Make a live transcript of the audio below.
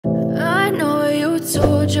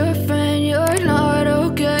told your friend you're not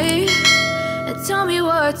okay, and tell me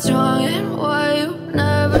what's wrong and why you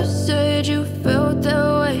never said you felt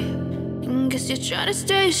that way. And guess you're trying to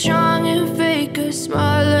stay strong and fake a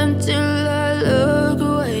smile until I look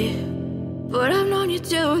away. But I've known you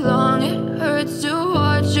too long, it hurts to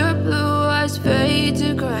watch your blue eyes fade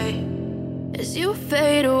to gray as you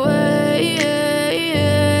fade away,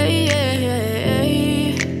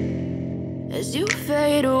 as you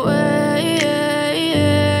fade away.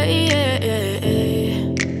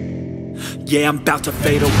 Yeah, I'm about to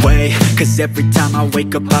fade away, cause every time I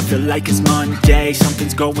wake up I feel like it's Monday.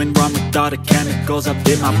 Something's going wrong with all the chemicals up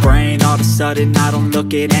in my brain. All of a sudden I don't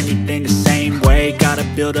look at anything the same way. Got a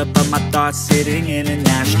buildup of my thoughts sitting in an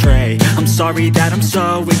ashtray. I'm sorry that I'm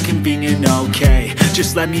so inconvenient, okay.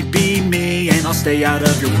 Just let me be me and I'll stay out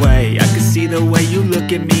of your way. I can see the way you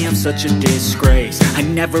look at me, I'm such a disgrace. I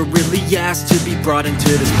never really asked to be brought into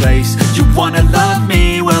this place. You wanna love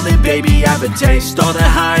me? Well then baby, have a taste. All the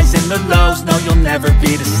highs and the lows, no, you'll never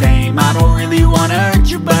be the same. I don't really wanna hurt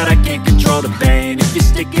you, but I can't control the pain. If you're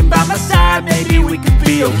sticking by my side, maybe we could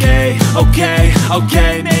be okay.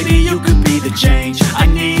 Okay, maybe you could be the change I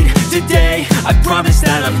need today. I promise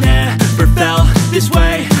that I've never felt this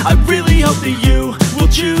way. I really hope that you will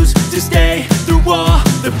choose to stay through all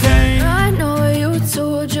the pain. I know you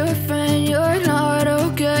told your friend you're not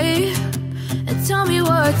okay, and tell me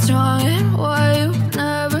what's wrong and why you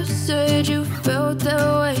never said you felt that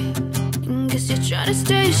way. Guess you're trying to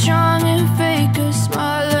stay strong and fake a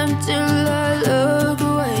smile until I look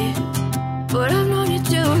away. But I've known you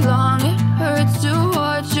too long, it hurts to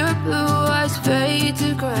watch your blue eyes fade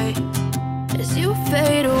to gray as you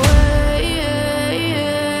fade away,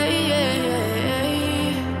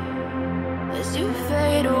 as you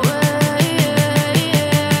fade away,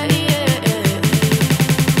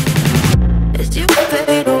 as you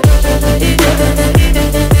fade away.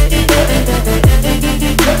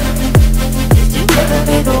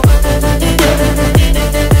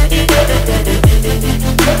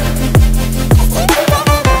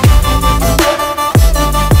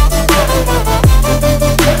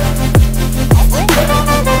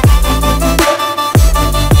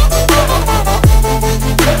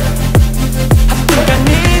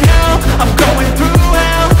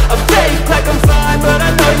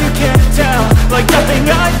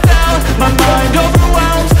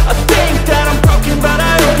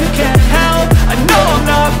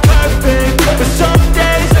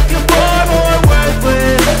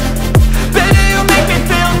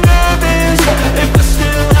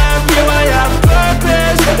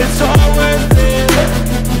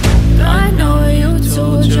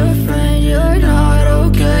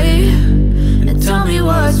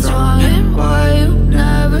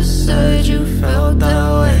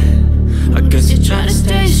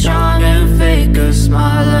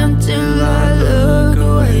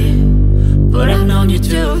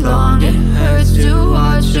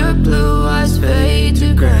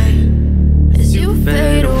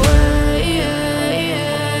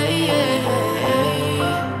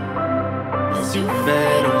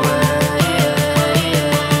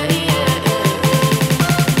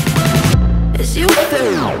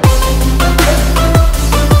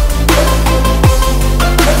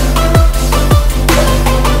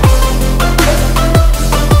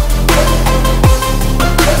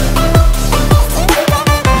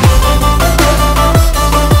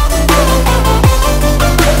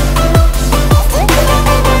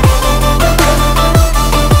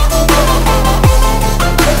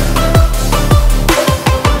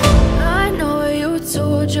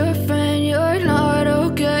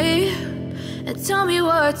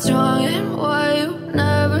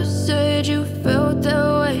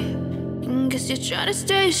 Try to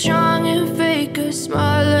stay strong and fake a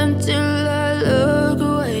smile until I look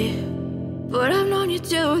away. But I've known you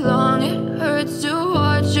too long, it hurts to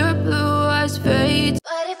watch your blue eyes fade.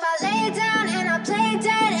 But if I lay down and I play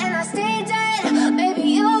dead and I stay dead, maybe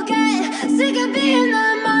you'll get sick of being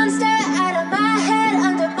the monster out of my head,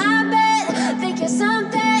 under my bed. Think you're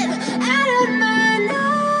something out of my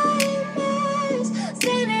nightmares,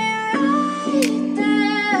 standing right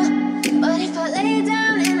there. But if I lay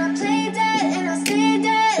down and I play dead and I stay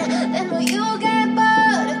dead, then will you get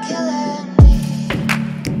bored of killing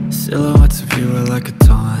me? Silhouettes of you are like a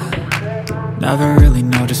taunt. Never really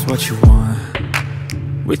know just what you want.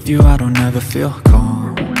 With you I don't ever feel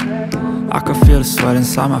calm. I can feel the sweat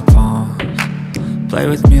inside my palms. Play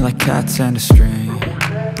with me like cats and a string.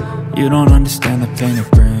 You don't understand the pain it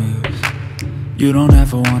brings. You don't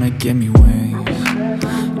ever wanna give me wings.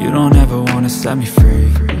 You don't ever wanna set me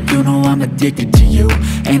free. you know I'm addicted to you.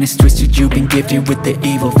 And it's twisted, you've been gifted with the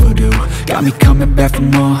evil voodoo. Got me coming back for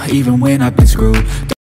more, even when I've been screwed.